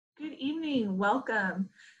evening, welcome.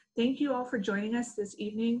 Thank you all for joining us this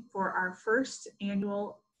evening for our first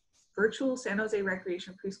annual Virtual San Jose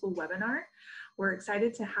Recreation Preschool webinar. We're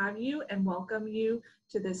excited to have you and welcome you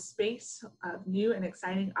to this space of new and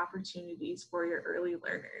exciting opportunities for your early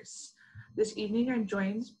learners. This evening, I'm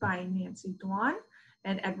joined by Nancy Dwan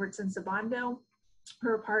and Edwardson Sabando, who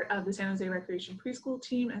are part of the San Jose Recreation Preschool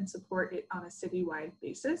team and support it on a citywide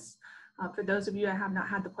basis. For those of you I have not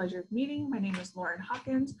had the pleasure of meeting, my name is Lauren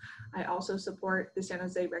Hawkins. I also support the San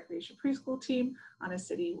Jose Recreation Preschool team on a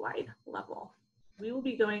citywide level. We will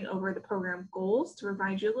be going over the program goals to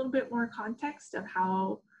provide you a little bit more context of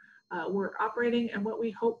how we're operating and what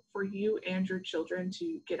we hope for you and your children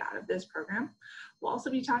to get out of this program. We'll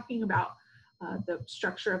also be talking about the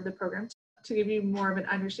structure of the program to give you more of an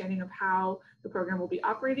understanding of how the program will be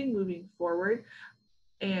operating moving forward.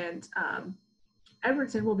 And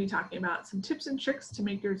Edwardson will be talking about some tips and tricks to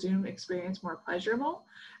make your Zoom experience more pleasurable.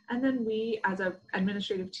 And then we, as an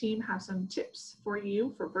administrative team, have some tips for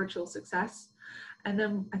you for virtual success. And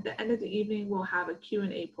then at the end of the evening, we'll have a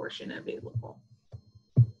Q&A portion available.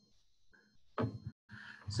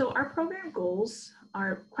 So our program goals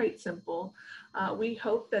are quite simple. We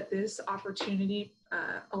hope that this opportunity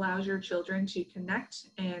allows your children to connect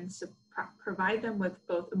and provide them with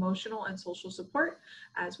both emotional and social support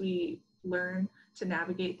as we learn to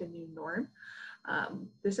navigate the new norm.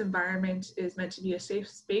 This environment is meant to be a safe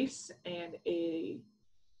space and a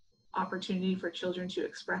opportunity for children to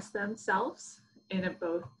express themselves in a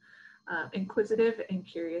both inquisitive and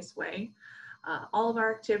curious way. All of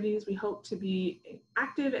our activities we hope to be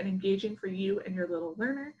active and engaging for you and your little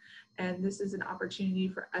learner, and this is an opportunity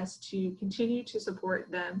for us to continue to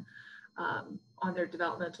support them on their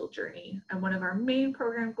developmental journey. And one of our main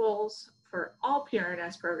program goals for all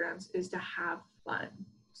PRNS programs is to have fun.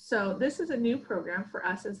 So this is a new program for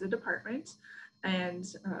us as the department, and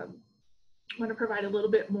I want to provide a little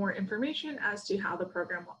bit more information as to how the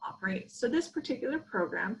program will operate. So this particular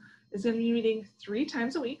program is going to be meeting 3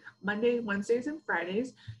 times a week, Monday, Wednesdays, and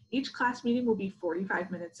Fridays. Each class meeting will be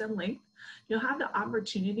 45 minutes in length. You'll have the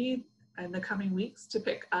opportunity in the coming weeks to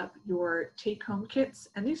pick up your take-home kits,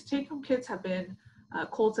 and these take-home kits have been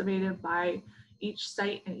cultivated by each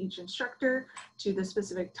site and each instructor to the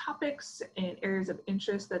specific topics and areas of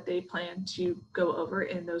interest that they plan to go over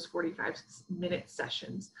in those 45-minute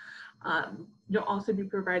sessions. You'll also be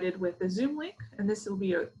provided with the Zoom link, and this will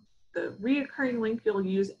be the reoccurring link you'll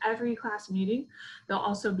use every class meeting. There'll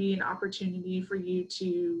also be an opportunity for you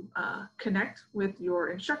to connect with your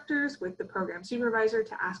instructors, with the program supervisor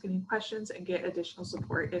to ask any questions and get additional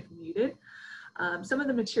support if needed. Some of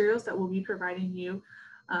the materials that we'll be providing you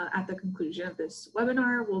at the conclusion of this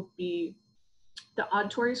webinar will be the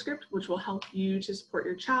auditory script, which will help you to support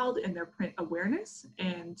your child in their print awareness,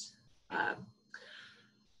 and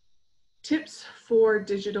tips for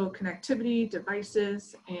digital connectivity,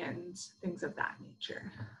 devices, and things of that nature.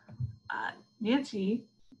 Nancy,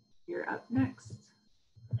 you're up next.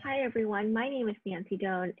 Hi everyone, my name is Nancy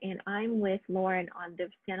Doan and I'm with Lauren on the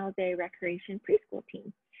San Jose Recreation Preschool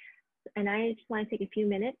team. And I just want to take a few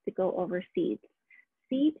minutes to go over SEEDS.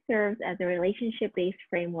 SEED serves as a relationship-based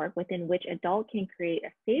framework within which adults can create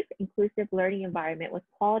a safe, inclusive learning environment with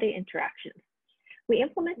quality interactions. We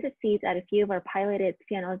implemented SEEDS at a few of our piloted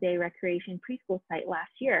San Jose Recreation Preschool site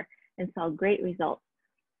last year and saw great results.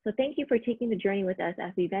 So thank you for taking the journey with us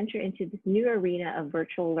as we venture into this new arena of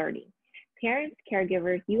virtual learning. Parents,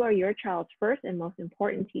 caregivers, you are your child's first and most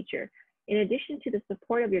important teacher. In addition to the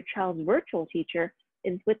support of your child's virtual teacher,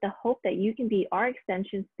 it is with the hope that you can be our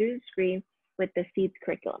extensions through the screen with the SEEDS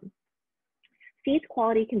curriculum. SEEDS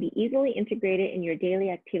quality can be easily integrated in your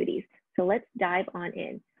daily activities, so let's dive on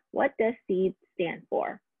in. What does SEEDS stand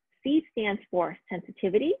for? SEEDS stands for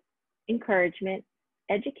sensitivity, encouragement,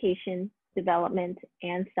 education, development,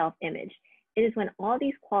 and self-image. It is when all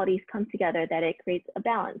these qualities come together that it creates a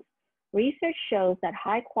balance. Research shows that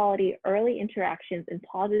high-quality early interactions and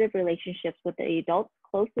positive relationships with the adults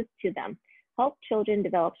closest to them help children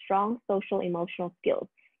develop strong social emotional skills,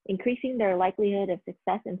 increasing their likelihood of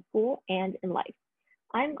success in school and in life.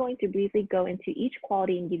 I'm going to briefly go into each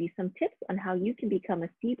quality and give you some tips on how you can become a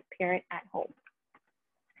SEEDS parent at home.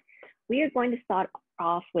 We are going to start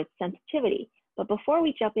off with sensitivity, but before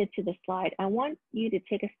we jump into the slide, I want you to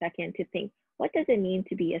take a second to think, what does it mean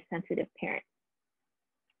to be a sensitive parent?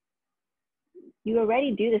 You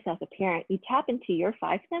already do this as a parent. You tap into your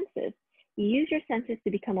 5 senses. You use your senses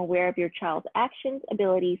to become aware of your child's actions,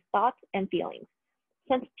 abilities, thoughts, and feelings.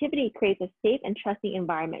 Sensitivity creates a safe and trusting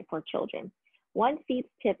environment for children. One SEEDS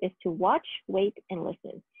tip is to watch, wait, and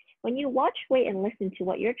listen. When you watch, wait, and listen to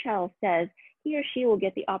what your child says, he or she will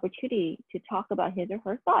get the opportunity to talk about his or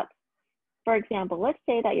her thoughts. For example, let's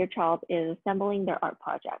say that your child is assembling their art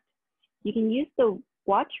project. You can use the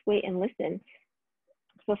watch, wait, and listen.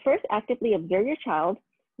 So first, actively observe your child,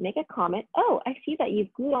 make a comment. Oh, I see that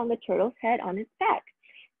you've glued on the turtle's head on its back.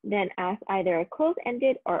 Then ask either a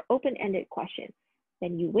closed-ended or open-ended question.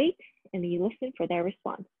 Then you wait and you listen for their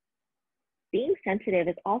response. Being sensitive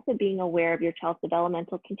is also being aware of your child's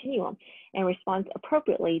developmental continuum and respond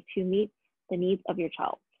appropriately to meet the needs of your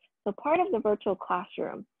child. So part of the virtual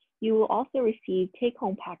classroom, you will also receive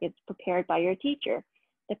take-home packets prepared by your teacher.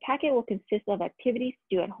 The packet will consist of activities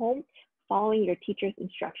to do at home following your teacher's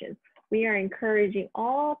instructions. We are encouraging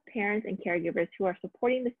all parents and caregivers who are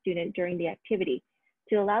supporting the student during the activity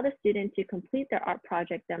to allow the student to complete their art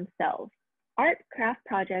project themselves. Art craft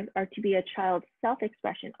projects are to be a child's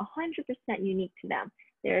self-expression, 100% unique to them.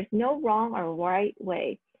 There is no wrong or right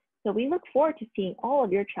way. So we look forward to seeing all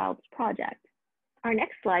of your child's projects. Our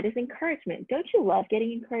next slide is encouragement. Don't you love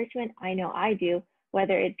getting encouragement? I know I do,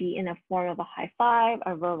 whether it be in the form of a high five,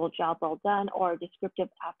 a verbal job well done, or a descriptive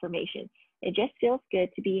affirmation. It just feels good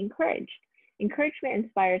to be encouraged. Encouragement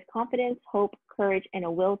inspires confidence, hope, courage, and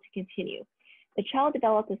a will to continue. The child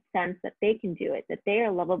develops a sense that they can do it, that they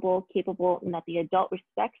are lovable, capable, and that the adult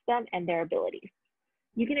respects them and their abilities.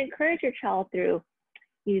 You can encourage your child through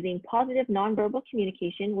using positive nonverbal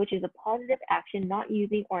communication, which is a positive action not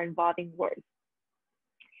using or involving words.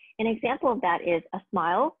 An example of that is a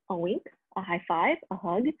smile, a wink, a high five, a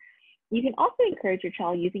hug. You can also encourage your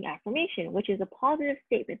child using affirmation, which is a positive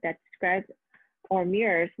statement that describes or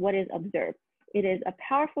mirrors what is observed. It is a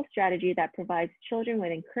powerful strategy that provides children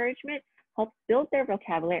with encouragement, helps build their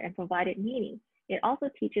vocabulary, and provide it meaning. It also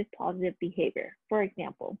teaches positive behavior. For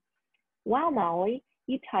example, wow, Molly,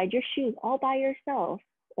 you tied your shoes all by yourself.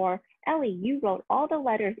 Or, Ellie, you wrote all the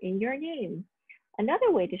letters in your name.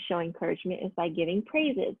 Another way to show encouragement is by giving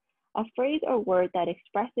praises, a phrase or word that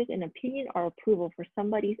expresses an opinion or approval for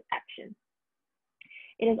somebody's action.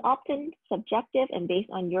 It is often subjective and based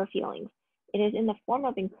on your feelings. It is in the form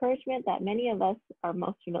of encouragement that many of us are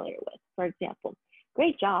most familiar with. For example,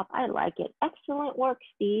 great job, I like it. Excellent work,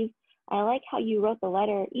 Steve. I like how you wrote the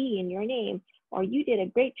letter E in your name, or you did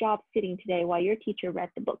a great job sitting today while your teacher read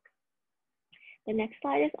the book. The next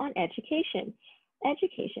slide is on education.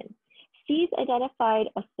 Education. Steve's identified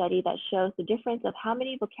a study that shows the difference of how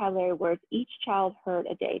many vocabulary words each child heard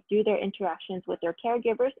a day through their interactions with their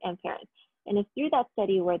caregivers and parents. And it's through that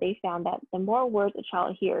study where they found that the more words a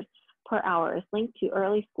child hears per hour is linked to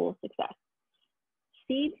early school success.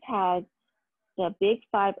 Steve has the big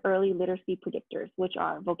 5 early literacy predictors, which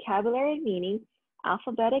are vocabulary meaning,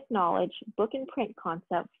 alphabetic knowledge, book and print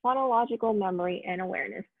concept, phonological memory and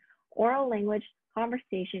awareness, oral language,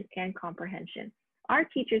 conversation, and comprehension. Our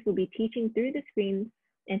teachers will be teaching through the screens,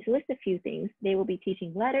 and to list a few things, they will be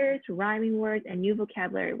teaching letters, rhyming words, and new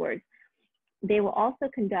vocabulary words. They will also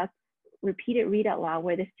conduct repeated read out loud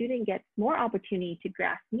where the student gets more opportunity to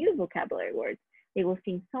grasp new vocabulary words. They will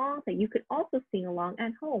sing songs that you could also sing along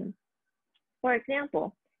at home. For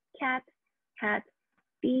example, cat, hat,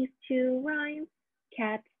 these two rhyme,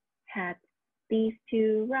 cat, hat, these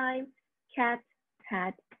two rhyme, cat,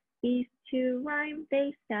 hat, these two rhyme,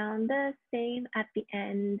 they sound the same at the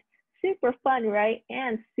end. Super fun, right?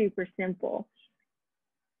 And super simple.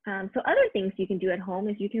 So other things you can do at home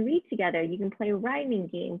is you can read together, you can play rhyming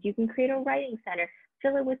games, you can create a writing center,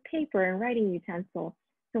 fill it with paper and writing utensils.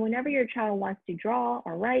 So whenever your child wants to draw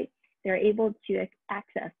or write, they're able to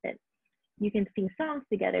access it. You can sing songs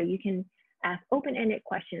together, you can ask open-ended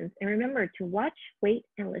questions, and remember to watch, wait,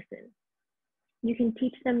 and listen. You can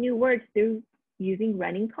teach them new words through using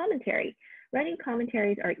running commentary. Running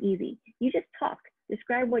commentaries are easy. You just talk,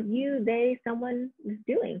 describe what you, they, someone is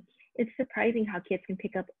doing. It's surprising how kids can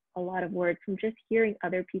pick up a lot of words from just hearing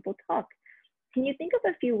other people talk. Can you think of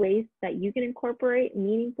a few ways that you can incorporate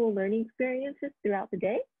meaningful learning experiences throughout the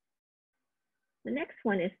day? The next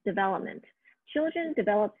one is development. Children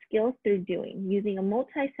develop skills through doing, using a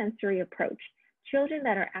multi-sensory approach. Children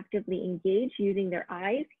that are actively engaged using their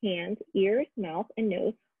eyes, hands, ears, mouth, and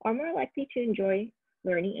nose are more likely to enjoy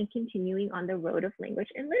learning and continuing on the road of language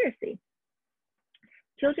and literacy.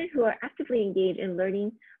 Children who are actively engaged in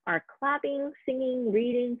learning are clapping, singing,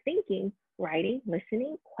 reading, thinking, writing,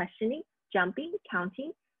 listening, questioning, jumping,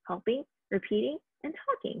 counting, helping, repeating, and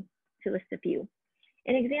talking, to list a few.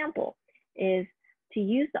 An example is to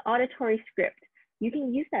use the auditory script. You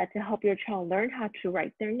can use that to help your child learn how to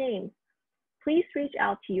write their names. Please reach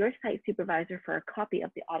out to your site supervisor for a copy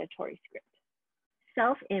of the auditory script.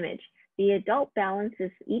 Self-image. The adult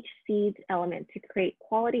balances each seed's element to create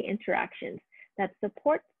quality interactions that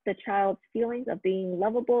support the child's feelings of being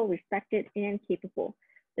lovable, respected, and capable.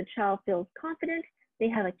 The child feels confident, They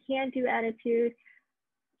have a can-do attitude,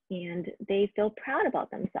 and they feel proud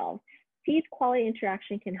about themselves. Seeds quality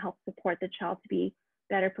interaction can help support the child to be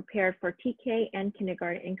better prepared for TK and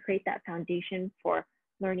kindergarten and create that foundation for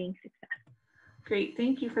learning success. Great,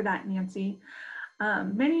 thank you for that, Nancy.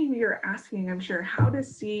 Many of you are asking, I'm sure, how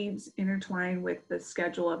does Seeds intertwine with the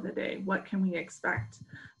schedule of the day? What can we expect?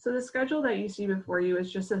 So the schedule that you see before you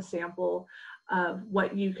is just a sample of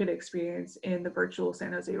what you could experience in the virtual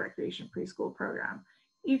San Jose Recreation Preschool program.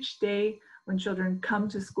 Each day when children come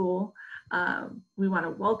to school, we want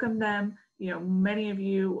to welcome them. You know, many of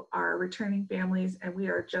you are returning families, and we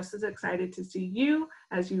are just as excited to see you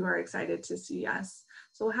as you are excited to see us.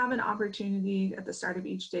 So we'll have an opportunity at the start of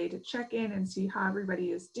each day to check in and see how everybody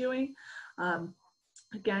is doing.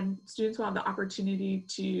 Again, students will have the opportunity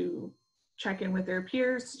to check in with their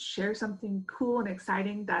peers, share something cool and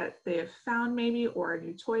exciting that they have found maybe, or a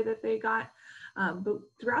new toy that they got. But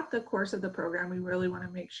throughout the course of the program, we really want to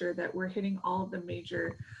make sure that we're hitting all of the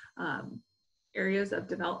major areas of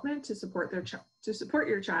development to support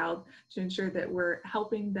your child, to ensure that we're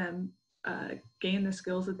helping them gain the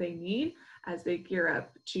skills that they need as they gear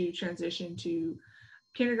up to transition to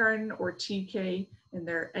kindergarten or TK in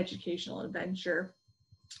their educational adventure.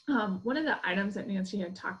 One of the items that Nancy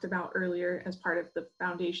had talked about earlier as part of the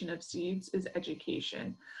foundation of Seeds is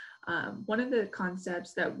education. One of the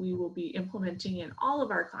concepts that we will be implementing in all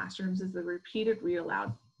of our classrooms is the repeated read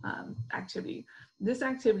aloud activity. This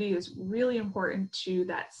activity is really important to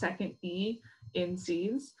that second E in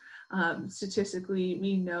Seeds. Statistically,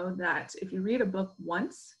 we know that if you read a book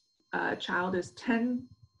once, a child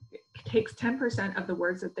takes 10% of the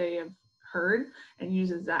words that they have heard and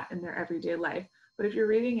uses that in their everyday life. But if you're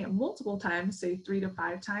reading it multiple times, say 3 to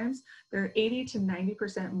 5 times, they're 80 to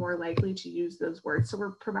 90% more likely to use those words. So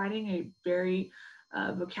we're providing a very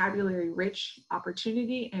vocabulary rich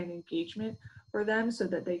opportunity and engagement for them so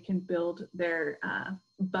that they can build their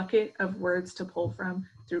bucket of words to pull from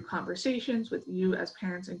through conversations with you as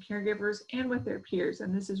parents and caregivers and with their peers.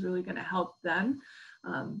 And this is really going to help them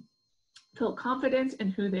feel confidence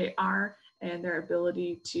in who they are and their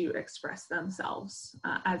ability to express themselves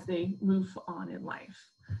as they move on in life.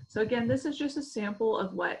 So again, this is just a sample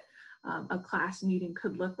of what a class meeting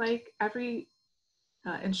could look like. Every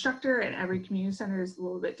instructor and every community center is a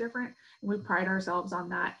little bit different, and we pride ourselves on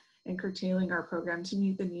that and curtailing our program to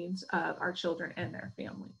meet the needs of our children and their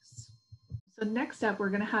families. So next up, we're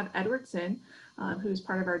going to have Edward Sin, who's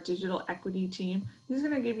part of our digital equity team. He's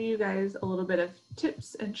going to give you guys a little bit of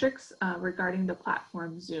tips and tricks regarding the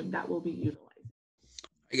platform Zoom that we'll be utilizing.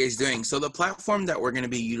 How you guys doing? So the platform that we're going to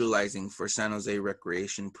be utilizing for San Jose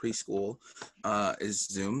Recreation Preschool is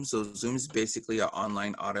Zoom. So Zoom is basically an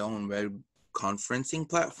online audio and web conferencing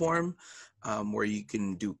platform where you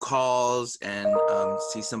can do calls and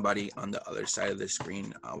see somebody on the other side of the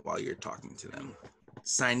screen while you're talking to them.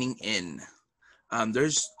 Signing in.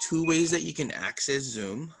 There's 2 ways that you can access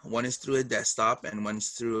Zoom. One is through a desktop and one's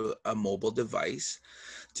through a mobile device.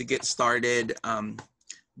 To get started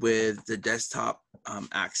with the desktop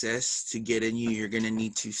access, to get in, you're going to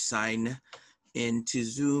need to sign into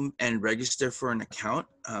Zoom and register for an account.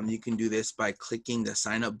 You can do this by clicking the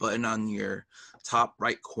sign up button on your top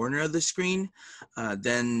right corner of the screen.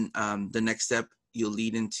 Then the next step, you'll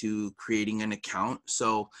lead into creating an account.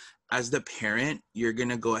 So as the parent, you're going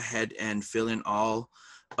to go ahead and fill in all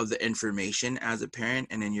of the information as a parent,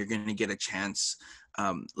 and then you're going to get a chance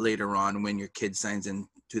later on when your kid signs in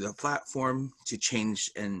to the platform to change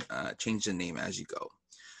the name as you go.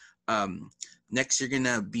 Next, you're going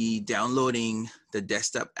to be downloading the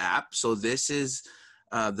desktop app. So this is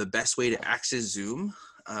the best way to access Zoom.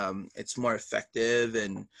 It's more effective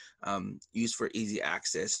and used for easy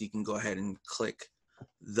access. You can go ahead and click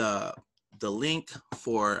the link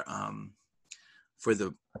for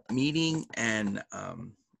the meeting, and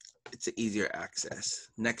it's an easier access.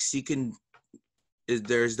 Next,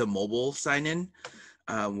 there's the mobile sign-in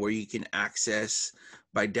where you can access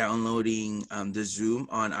by downloading the Zoom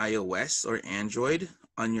on iOS or Android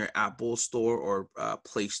on your Apple Store or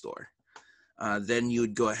Play Store. Then you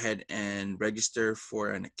would go ahead and register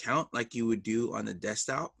for an account like you would do on the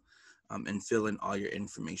desktop and fill in all your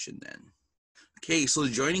information then. Okay, so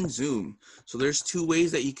joining Zoom. So there's 2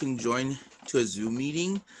 ways that you can join to a Zoom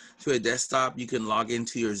meeting. To a desktop, you can log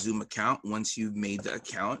into your Zoom account once you've made the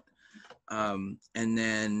account. And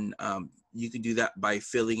then you can do that by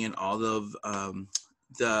filling in all of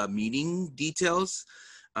the meeting details.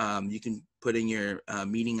 You can put in your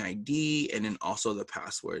meeting ID and then also the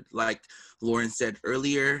password. Like Lauren said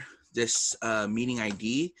earlier, this meeting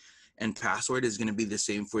ID and password is going to be the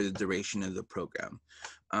same for the duration of the program.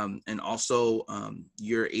 And also,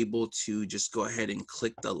 you're able to just go ahead and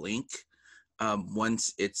click the link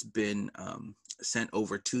once it's been sent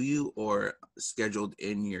over to you or scheduled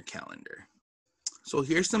in your calendar. So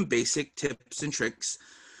here's some basic tips and tricks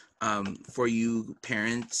for you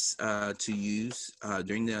parents to use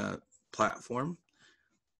during the platform.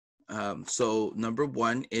 So number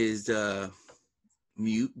one is the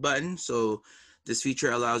mute button. So this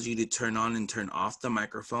feature allows you to turn on and turn off the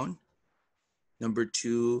microphone. Number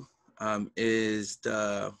two is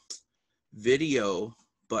the video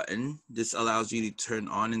button. This allows you to turn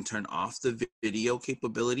on and turn off the video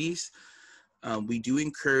capabilities. We do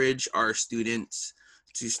encourage our students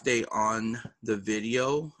to stay on the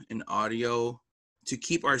video and audio to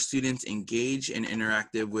keep our students engaged and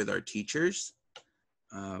interactive with our teachers.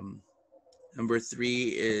 Number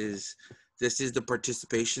three is this is the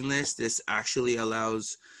participation list. This actually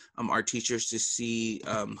allows our teachers to see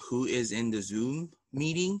who is in the Zoom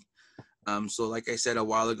meeting. So like I said a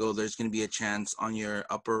while ago, there's going to be a chance on your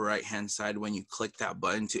upper right hand side when you click that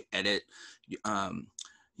button to edit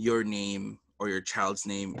your name or your child's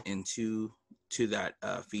name into that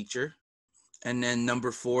feature. And then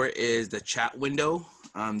number four is the chat window.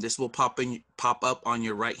 This will pop up on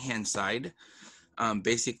your right hand side.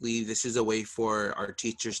 Basically, this is a way for our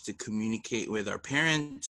teachers to communicate with our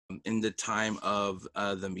parents in the time of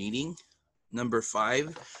the meeting. Number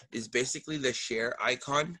five is basically the share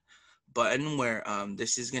icon button, where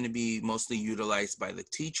this is going to be mostly utilized by the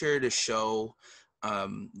teacher to show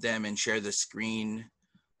them and share the screen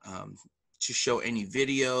to show any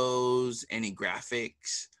videos, any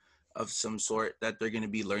graphics of some sort that they're going to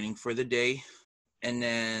be learning for the day. And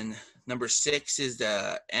then number six is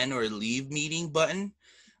the end or leave meeting button.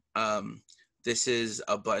 This is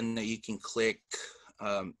a button that you can click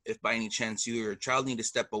if by any chance you or your child need to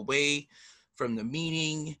step away from the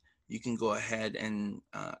meeting. You can go ahead and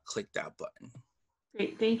click that button.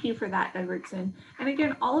 Great, thank you for that, Edwardson. And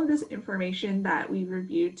again, all of this information that we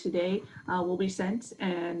reviewed today will be sent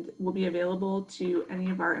and will be available to any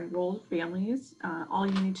of our enrolled families. All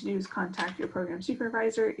you need to do is contact your program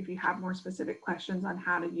supervisor if you have more specific questions on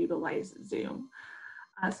how to utilize Zoom.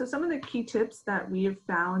 So some of the key tips that we have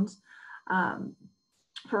found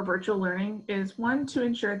for virtual learning is, one, to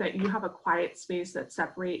ensure that you have a quiet space that's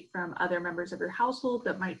separate from other members of your household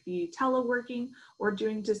that might be teleworking or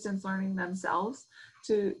doing distance learning themselves.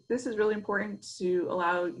 This is really important to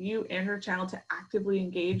allow you and your child to actively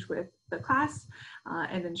engage with the class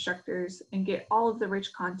and instructors and get all of the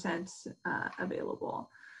rich content available.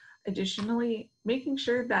 Additionally, making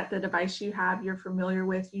sure that the device you have, you're familiar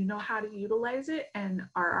with, you know how to utilize it and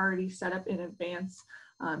are already set up in advance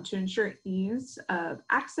to ensure ease of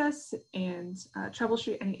access and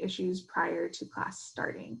troubleshoot any issues prior to class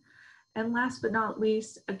starting. And last but not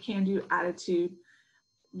least, a can-do attitude.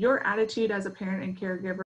 Your attitude as a parent and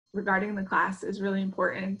caregiver regarding the class is really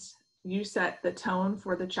important. You set the tone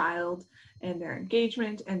for the child and their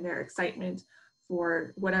engagement and their excitement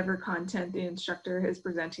for whatever content the instructor is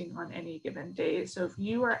presenting on any given day. So if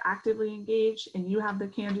you are actively engaged and you have the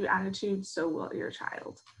can-do attitude, so will your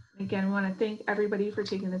child. Again, we want to thank everybody for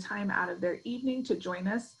taking the time out of their evening to join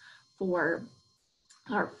us for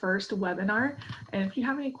our first webinar. And if you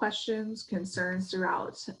have any questions, concerns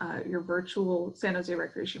throughout your virtual San Jose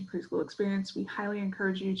Recreation Preschool experience, we highly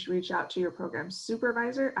encourage you to reach out to your program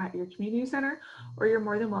supervisor at your community center, or you're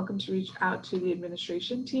more than welcome to reach out to the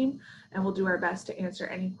administration team, and we'll do our best to answer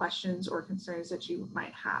any questions or concerns that you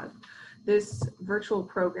might have. This virtual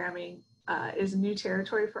programming is new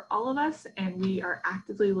territory for all of us, and we are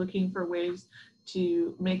actively looking for ways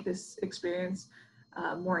to make this experience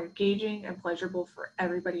more engaging and pleasurable for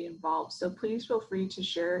everybody involved. So please feel free to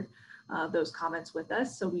share those comments with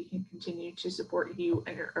us so we can continue to support you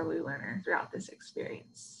and your early learner throughout this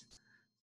experience.